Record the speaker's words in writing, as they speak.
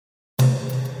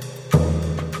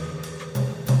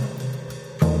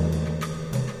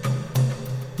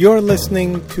You're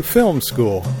listening to Film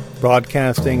School,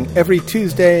 broadcasting every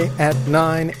Tuesday at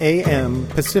 9 a.m.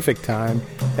 Pacific Time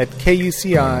at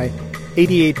KUCI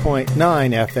 88.9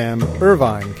 FM,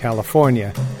 Irvine,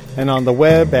 California, and on the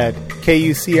web at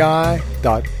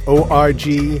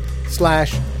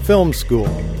kuci.org/film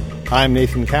school. I'm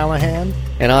Nathan Callahan.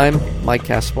 And I'm Mike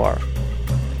Kaspar.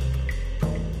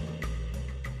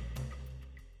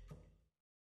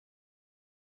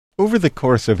 Over the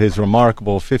course of his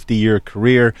remarkable 50-year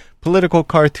career, political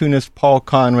cartoonist Paul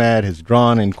Conrad has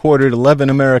drawn and quartered 11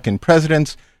 American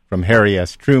presidents, from Harry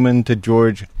S. Truman to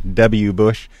George W.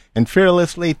 Bush, and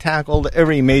fearlessly tackled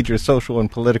every major social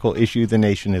and political issue the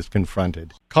nation has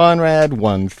confronted. Conrad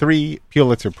won 3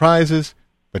 Pulitzer Prizes,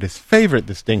 but his favorite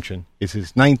distinction is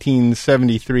his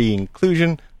 1973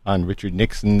 inclusion on Richard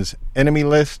Nixon's enemy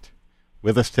list.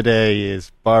 With us today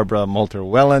is Barbara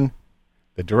Moulter-Whelan,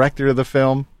 the director of the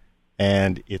film,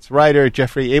 and its writer,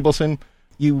 Jeffrey Abelson.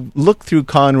 You looked through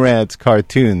Conrad's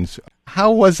cartoons.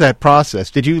 How was that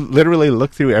process? Did you literally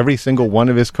look through every single one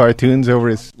of his cartoons over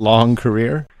his long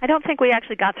career? I don't think we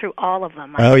actually got through all of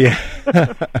them. Oh, yeah.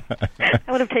 That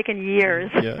would have taken years.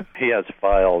 Yeah. He has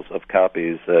files of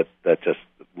copies that just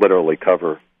literally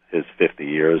cover his 50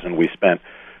 years, and we spent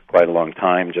quite a long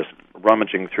time just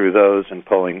rummaging through those and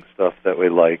pulling stuff that we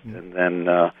liked. And then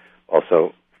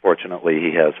also, fortunately,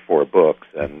 he has 4 books,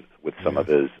 and with some of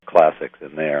his classics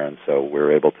in there, and so we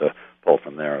were able to pull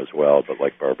from there as well. But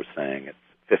like Barbara's saying, it's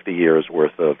 50 years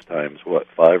worth of times, 5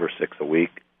 or 6 a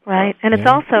week? Right, and it's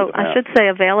also, I should say,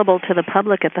 available to the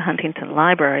public at the Huntington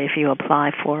Library if you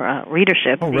apply for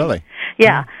readership. Oh, really?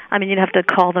 Yeah. I mean, you'd have to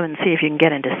call them and see if you can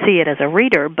get in to see it as a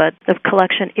reader, but the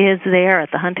collection is there at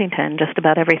the Huntington, just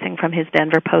about everything from his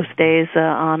Denver Post days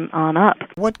on up.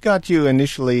 What got you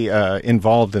initially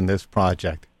involved in this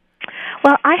project?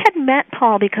 Well, I had met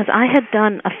Paul because I had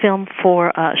done a film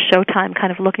for Showtime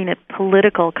kind of looking at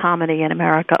political comedy in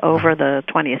America over the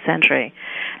 20th century.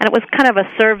 And it was kind of a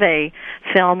survey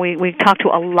film. We talked to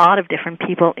a lot of different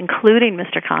people, including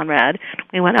Mr. Conrad.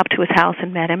 We went up to his house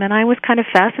and met him, and I was kind of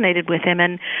fascinated with him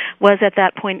and was at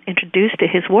that point introduced to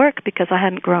his work because I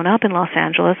hadn't grown up in Los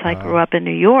Angeles. I grew up in New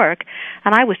York,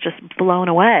 and I was just blown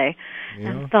away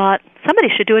and thought, somebody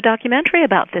should do a documentary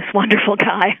about this wonderful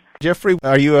guy. Jeffrey,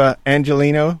 are you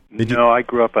Angelino? No, I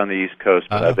grew up on the East Coast,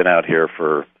 but I've been out here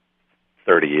for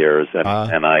 30 years, and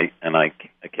I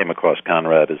came across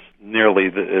Conrad as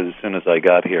soon as I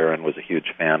got here, and was a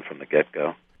huge fan from the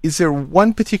get-go. Is there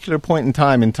one particular point in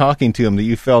time in talking to him that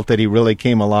you felt that he really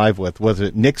came alive with? Was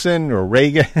it Nixon or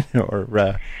Reagan or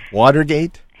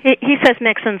Watergate? He says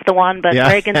Nixon's the one, but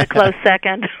Reagan's a close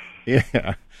second.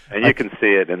 Yeah. And you can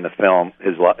see it in the film.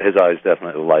 His eyes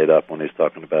definitely light up when he's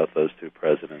talking about those 2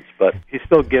 presidents. But he's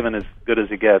still given as good as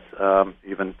he gets,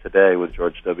 even today with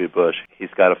George W. Bush. He's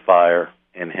got a fire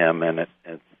in him, and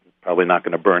it's probably not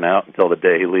going to burn out until the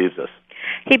day he leaves us.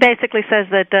 He basically says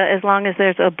that as long as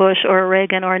there's a Bush or a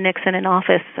Reagan or a Nixon in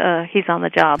office, he's on the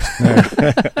job.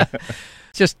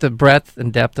 Just the breadth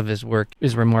and depth of his work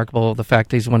is remarkable. The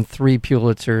fact that he's won 3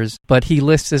 Pulitzers, but he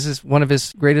lists as one of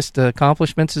his greatest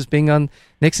accomplishments as being on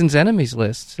Nixon's enemies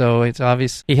list. So it's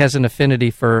obvious he has an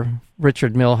affinity for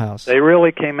Richard Milhous. They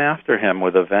really came after him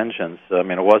with a vengeance. I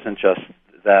mean, it wasn't just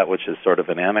that, which is sort of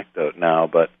an anecdote now,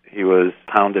 but he was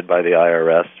hounded by the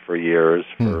IRS for years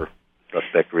for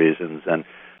suspect reasons, and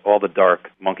all the dark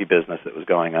monkey business that was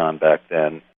going on back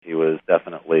then, he was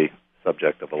definitely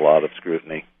subject of a lot of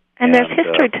scrutiny. And there's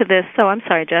history to this, so I'm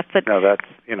sorry, Jeff, but... No, that's,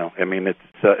 I mean,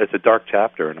 it's a dark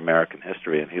chapter in American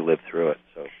history, and he lived through it,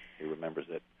 so he remembers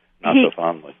it not so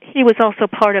fondly. He was also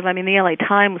part of, the LA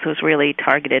Times was really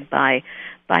targeted by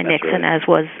Nixon, right, as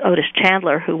was Otis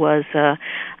Chandler, who was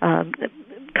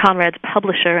Conrad's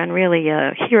publisher and really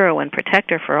a hero and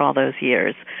protector for all those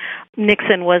years.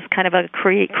 Nixon was kind of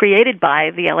created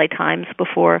by the LA Times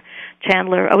before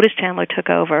Otis Chandler took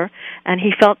over, and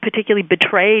he felt particularly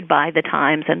betrayed by the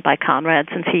Times and by Conrad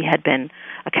since he had been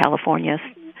a California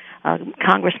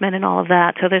congressman and all of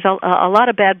that. So there's a lot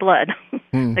of bad blood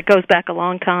that goes back a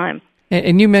long time.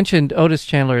 And you mentioned Otis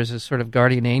Chandler as a sort of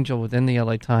guardian angel within the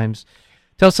LA Times.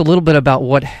 Tell us a little bit about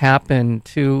what happened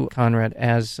to Conrad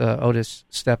as Otis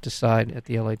stepped aside at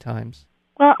the LA Times.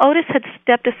 Well, Otis had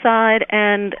stepped aside,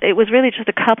 and it was really just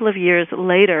a couple of years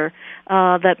later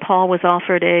that Paul was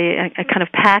offered a kind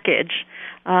of package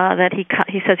that he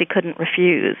says he couldn't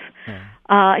refuse.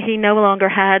 He no longer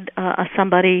had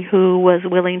somebody who was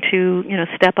willing to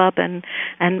step up and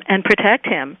protect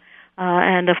him.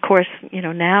 And of course,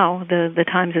 now the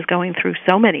Times is going through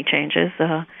so many changes.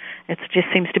 It just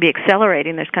seems to be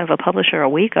accelerating. There's kind of a publisher a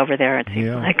week over there, it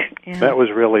seems like. Yeah. That was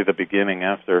really the beginning.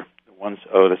 Once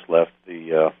Otis left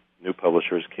the new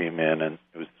publishers came in, and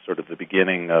it was sort of the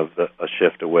beginning of a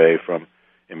shift away from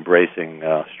embracing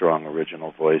strong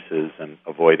original voices and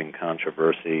avoiding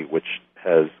controversy, which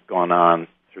has gone on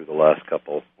through the last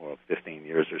 15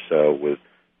 years or so with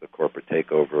the corporate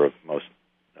takeover of most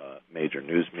major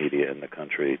news media in the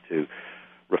country, to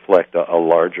reflect a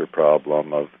larger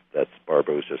problem that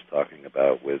Barbara was just talking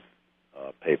about, with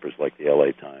papers like the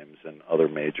LA Times and other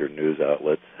major news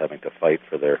outlets having to fight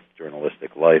for their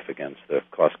journalistic life against the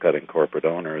cost-cutting corporate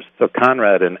owners. So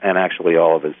Conrad and actually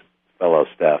all of his fellow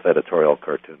staff editorial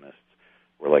cartoonists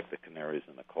were like the canaries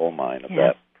in the coal mine of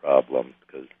that problem,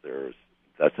 because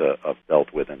that's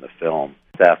dealt with in the film.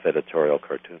 Staff editorial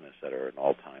cartoonists that are an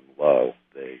all-time low.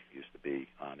 They used to be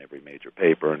on every major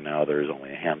paper, and now there's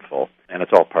only a handful. And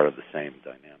it's all part of the same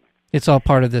dynamic. It's all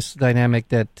part of this dynamic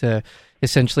that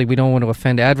essentially we don't want to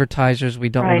offend advertisers. We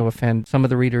don't want to offend some of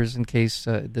the readers in case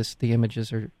the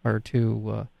images are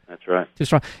too... That's right. Too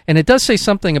strong. And it does say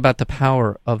something about the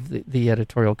power of the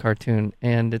editorial cartoon,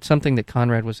 and it's something that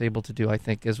Conrad was able to do, I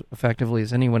think, as effectively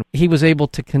as anyone. He was able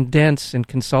to condense and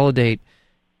consolidate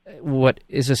what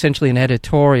is essentially an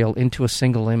editorial into a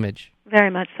single image. Very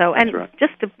much so. And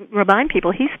just to remind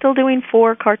people, he's still doing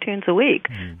 4 cartoons a week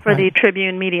for the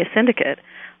Tribune Media Syndicate.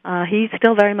 He's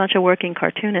still very much a working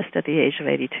cartoonist at the age of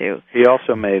 82. He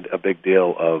also made a big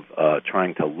deal of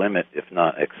trying to limit, if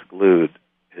not exclude,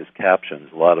 his captions.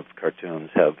 A lot of cartoons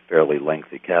have fairly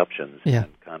lengthy captions, and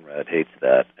Conrad hates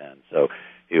that. And so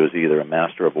he was either a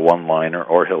master of a one-liner,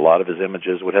 or a lot of his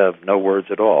images would have no words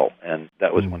at all, and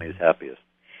that was when he was happiest.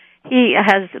 He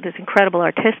has this incredible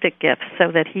artistic gift,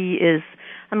 so that he is,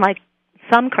 unlike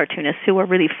some cartoonists who are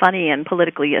really funny and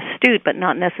politically astute, but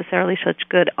not necessarily such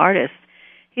good artists,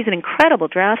 he's an incredible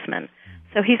draftsman.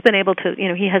 So he's been able to,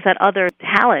 he has that other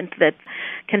talent that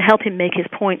can help him make his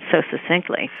point so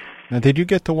succinctly. Now, did you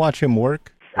get to watch him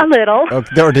work? A little.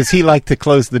 Or does he like to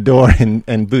close the door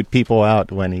and boot people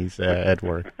out when he's at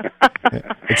work?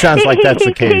 It sounds like that's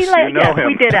the case. Yes,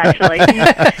 we did actually.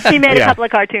 He made a couple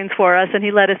of cartoons for us, and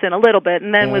he let us in a little bit,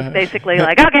 and then was basically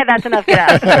like, okay, that's enough,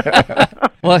 get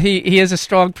out. Well, he has a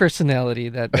strong personality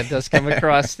that does come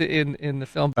across in the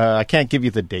film. I can't give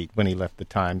you the date when he left the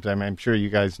Times. I'm sure you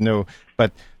guys know,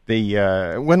 but...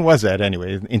 when was that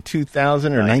anyway? In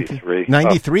 2000 or 93?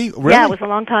 93? Really? Yeah, it was a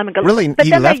long time ago. Really? But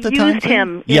he then left they the Times? used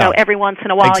him, every once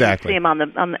in a while. Exactly. You'd see him on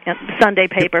the Sunday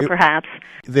paper, perhaps.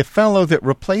 The fellow that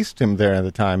replaced him there at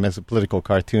the time as a political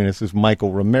cartoonist is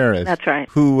Michael Ramirez. That's right.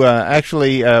 Who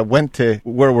actually went to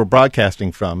where we're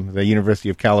broadcasting from, the University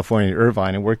of California,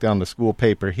 Irvine, and worked on the school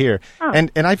paper here. Oh.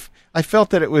 And I felt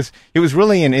that it was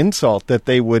really an insult that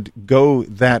they would go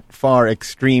that far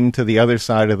extreme to the other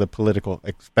side of the political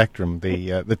spectrum.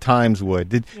 The Times would.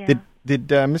 Did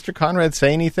Mr. Conrad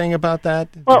say anything about that?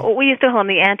 Well, we used to call him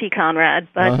the anti-Conrad,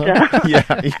 but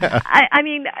I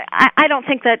mean, I don't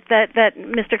think that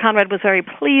Mr. Conrad was very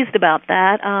pleased about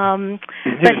that. He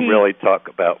didn't really talk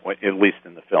about, at least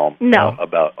in the film,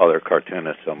 about other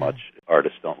cartoonists so much.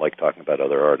 Artists don't like talking about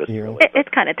other artists. Really. It's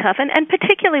kind of tough, and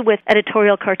particularly with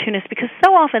editorial cartoonists, because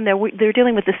so often they're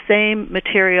dealing with the same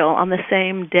material on the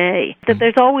same day. That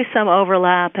there's always some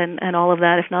overlap and all of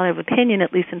that, if not of opinion,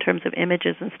 at least in terms of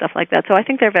images and stuff like that. So I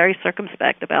think they're very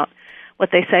circumspect about what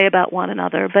they say about one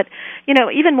another. But,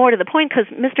 even more to the point, because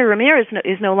Mr. Ramirez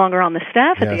is no longer on the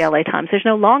staff at the LA Times. There's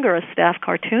no longer a staff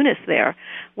cartoonist there,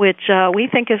 which we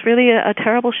think is really a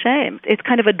terrible shame. It's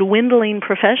kind of a dwindling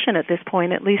profession at this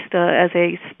point, at least as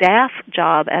a staff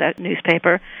job at a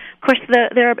newspaper. Of course,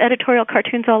 there are editorial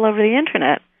cartoons all over the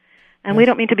Internet. And we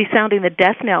don't mean to be sounding the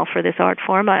death knell for this art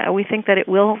form. We think that it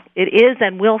is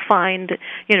and will find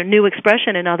new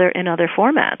expression in other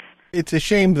formats. It's a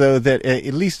shame, though, that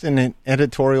at least in an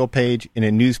editorial page in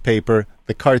a newspaper,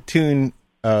 the cartoon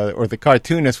or the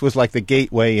cartoonist was like the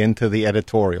gateway into the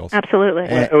editorials. Absolutely.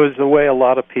 It was the way a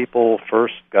lot of people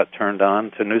first got turned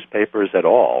on to newspapers at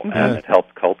all, and it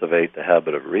helped cultivate the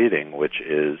habit of reading, which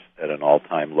is at an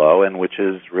all-time low, and which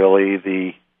is really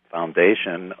the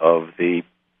foundation of the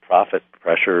profit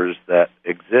pressures that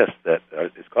exist that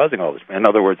is causing all this. In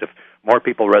other words, if more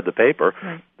people read the paper,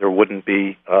 there wouldn't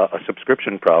be a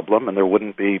subscription problem, and there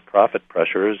wouldn't be profit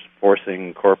pressures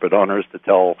forcing corporate owners to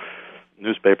tell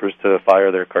newspapers to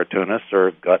fire their cartoonists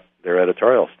or gut their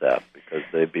editorial staff, because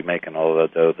they'd be making all the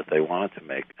dough that they wanted to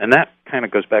make. And that kind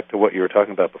of goes back to what you were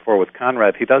talking about before with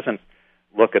Conrad. He doesn't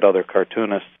look at other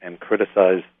cartoonists and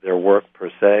criticize their work per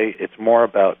se. It's more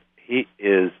about he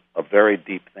is a very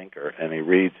deep thinker, and he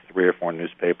reads 3 or 4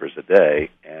 newspapers a day.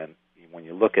 And when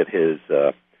you look at his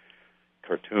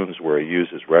cartoons where he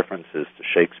uses references to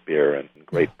Shakespeare and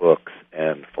great books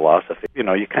and philosophy,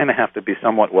 you kind of have to be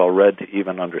somewhat well-read to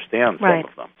even understand some Right.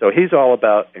 of them. So he's all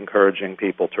about encouraging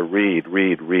people to read.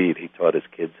 He taught his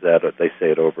kids that. They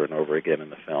say it over and over again in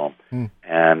the film.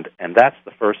 And that's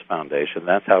the first foundation.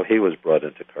 That's how he was brought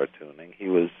into cartooning. He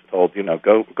was told,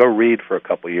 go read for a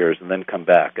couple years and then come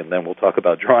back, and then we'll talk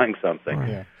about drawing something.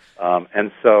 Yeah.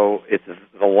 And so it's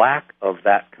the lack of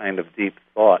that kind of deep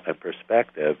thought and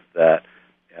perspective that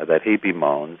he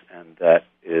bemoans, and that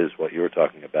is what you were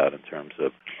talking about in terms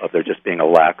of there just being a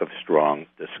lack of strong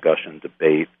discussion,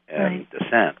 debate, and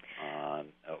dissent on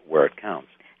where it counts.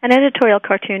 An editorial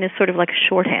cartoon is sort of like a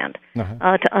shorthand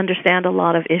to understand a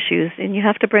lot of issues, and you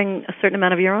have to bring a certain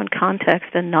amount of your own context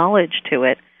and knowledge to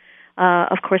it.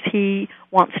 Of course, he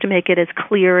wants to make it as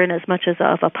clear and as much as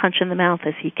of a punch in the mouth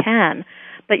as he can.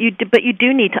 But you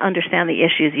do need to understand the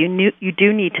issues. You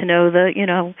do need to know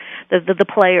the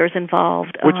players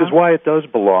involved. Which is why it does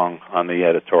belong on the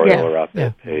editorial or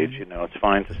op-ed page. It's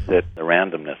fine to sit the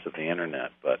randomness of the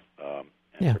internet, but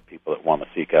for people that want to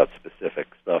seek out specific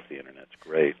stuff, the internet's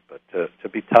great. But to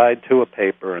be tied to a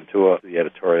paper and to the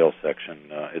editorial section,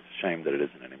 it's a shame that it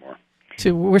isn't anymore.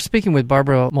 So we're speaking with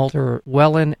Barbara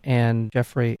Moulter-Whelan and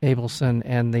Jeffrey Abelson,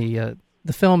 and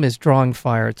the film is Drawing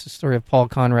Fire. It's a story of Paul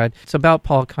Conrad. It's about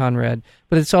Paul Conrad,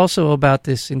 but it's also about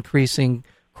this increasing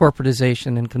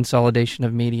corporatization and consolidation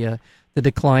of media, the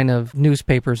decline of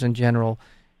newspapers in general,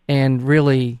 and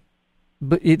really,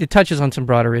 but it touches on some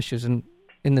broader issues. And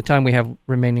in the time we have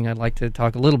remaining, I'd like to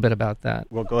talk a little bit about that.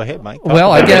 Well, go ahead, Mike.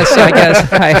 Well, I guess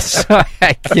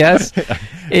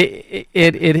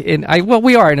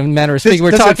we are in a manner of speaking.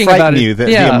 We're talking about you,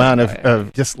 the amount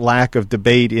of just lack of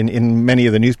debate in many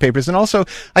of the newspapers, and also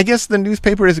I guess the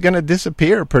newspaper is going to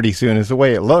disappear pretty soon, is the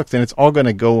way it looks, and it's all going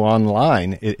to go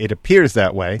online. It appears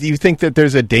that way. Do you think that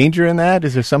there's a danger in that?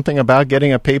 Is there something about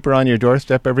getting a paper on your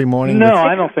doorstep every morning? No,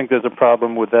 I don't think there's a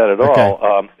problem with that at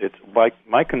all. It's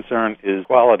my concern is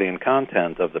quality and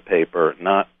content of the paper,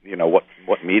 not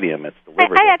what medium it's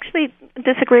delivered. I actually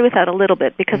disagree with that a little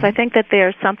bit, because I think that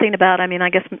there's something about, I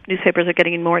guess newspapers are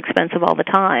getting more expensive all the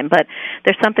time, but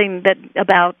there's something that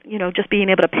about, just being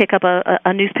able to pick up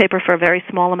a newspaper for a very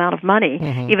small amount of money,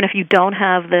 even if you don't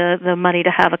have the money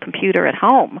to have a computer at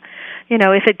home.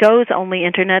 If it goes only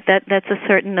internet, that's a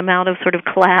certain amount of sort of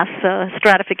class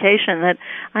stratification that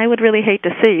I would really hate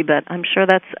to see, but I'm sure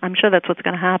that's what's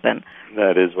going to happen.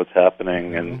 That is what's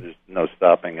happening, and there's no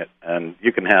stopping it. And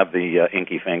you can have the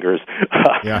inky fingers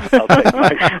outside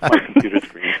my computer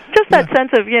screen. Just that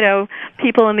sense of,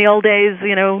 people in the old days,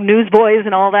 newsboys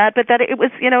and all that, but that it was,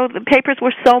 the papers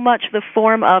were so much the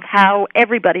form of how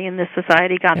everybody in this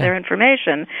society got their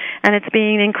information, and it's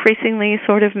being increasingly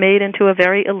sort of made into a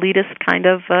very elitist kind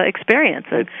of experience.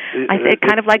 And it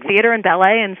kind of like theater and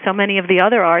ballet and so many of the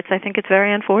other arts, I think it's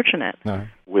very unfortunate.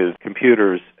 With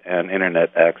computers and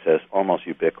internet access almost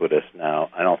ubiquitous now,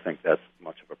 I don't think that's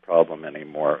much of a problem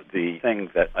anymore. The thing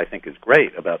that I think is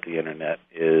great about the internet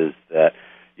is that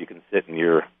you can sit in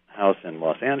your house in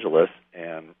Los Angeles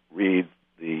and read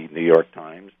the New York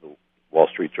Times, the Wall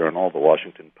Street Journal, the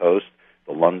Washington Post,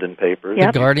 the London papers.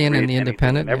 The Guardian and the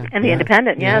Independent. And the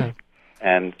Independent, yes.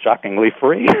 And shockingly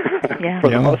free. For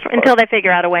the most part. Until they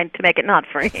figure out a way to make it not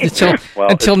free.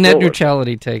 Until net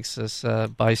neutrality takes us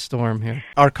by storm here.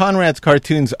 Are Conrad's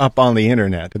cartoons up on the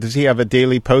internet? Does he have a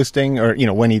daily posting, or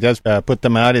when he does put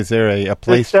them out, is there a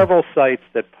place? There's several sites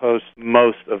that post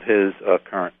most of his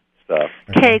current stuff.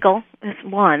 Kagel is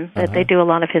one that they do a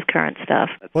lot of his current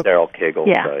stuff. That's Daryl Kagel's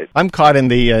site. I'm caught in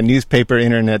the newspaper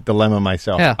internet dilemma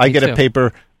myself. Yeah, I get too. a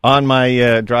paper on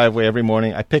my driveway every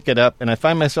morning. I pick it up, and I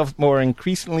find myself more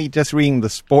increasingly just reading the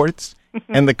sports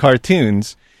and the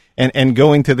cartoons and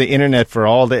going to the internet for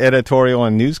all the editorial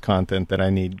and news content that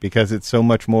I need, because it's so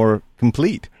much more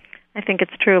complete. I think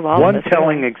it's true of all One of us.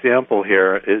 telling example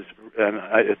here is, and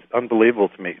it's unbelievable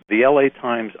to me, the LA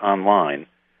Times Online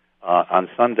on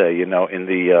Sunday, in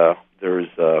the, there's,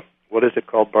 what is it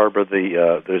called, Barbara?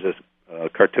 There's this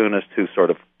cartoonist who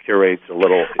sort of curates a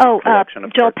little collection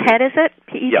of Joel cartoons. Pett, is it?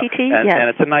 P-E-T-T? Yeah, Yes. and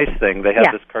it's a nice thing. They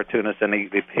have this cartoonist, and he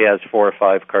has 4 or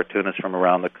 5 cartoonists from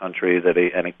around the country that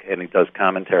he does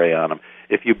commentary on them.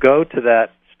 If you go to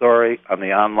that story on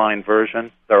the online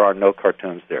version, there are no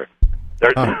cartoons there. They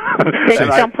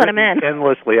just don't put them in.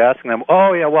 Endlessly asking them,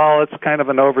 it's kind of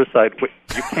an oversight.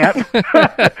 You can't.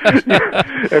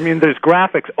 There's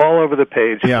graphics all over the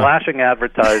page, flashing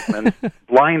advertisements,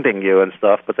 blinding you and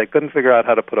stuff, but they couldn't figure out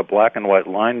how to put a black and white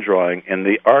line drawing in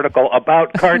the article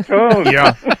about cartoons.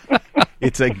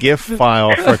 It's a GIF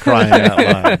file, for crying out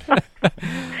loud.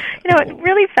 What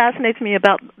really fascinates me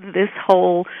about this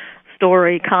whole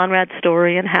story, Conrad's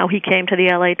story, and how he came to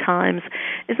the LA Times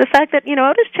is the fact that,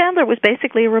 Otis Chandler was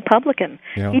basically a Republican.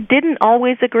 Yeah. He didn't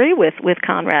always agree with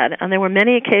Conrad, and there were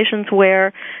many occasions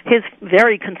where his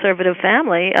very conservative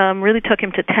family really took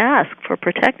him to task for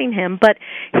protecting him, but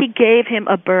he gave him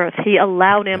a berth. He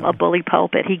allowed him a bully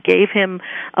pulpit. He gave him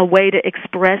a way to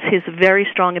express his very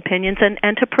strong opinions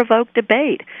and to provoke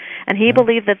debate. And he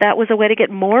believed that was a way to get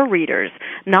more readers,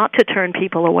 not to turn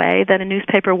people away, that a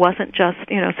newspaper wasn't just,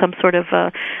 some sort of,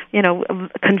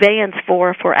 conveyance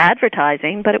for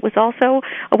advertising, but it was also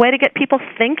a way to get people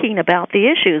thinking about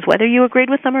the issues. Whether you agreed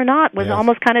with them or not was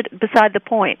almost kind of beside the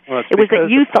point. Well, it was that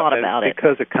you thought about it.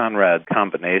 Because of Conrad's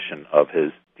combination of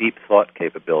his deep thought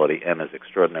capability and his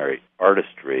extraordinary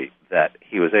artistry that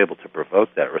he was able to provoke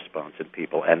that response in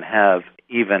people and have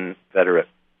even veteran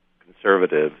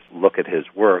conservatives look at his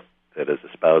work that is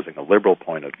espousing a liberal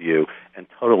point of view and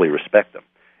totally respect him.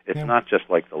 It's not just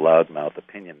like the loudmouth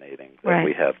opinionating that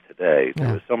we have today. Yeah.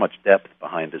 There's so much depth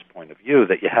behind his point of view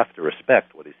that you have to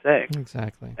respect what he's saying.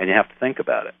 Exactly. And you have to think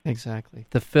about it. Exactly.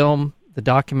 The film, the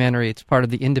documentary, it's part of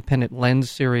the Independent Lens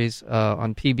series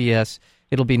on PBS.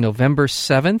 It'll be November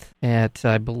 7th at,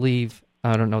 I believe,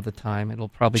 I don't know the time. It'll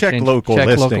probably change. Local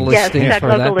listings. Yes, check for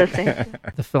local that. listings.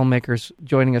 The filmmakers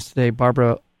joining us today,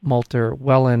 Barbara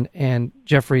Moulter-Wellen and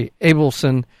Jeffrey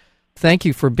Abelson. Thank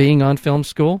you for being on Film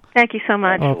School. Thank you so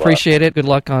much. Appreciate it. Good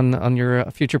luck on your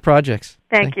future projects.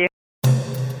 Thank you.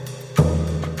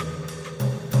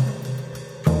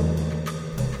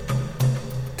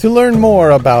 To learn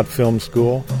more about Film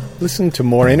School, listen to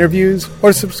more interviews,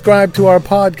 or subscribe to our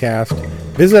podcast,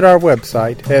 visit our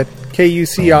website at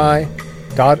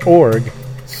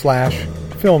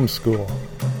kuci.org/filmschool.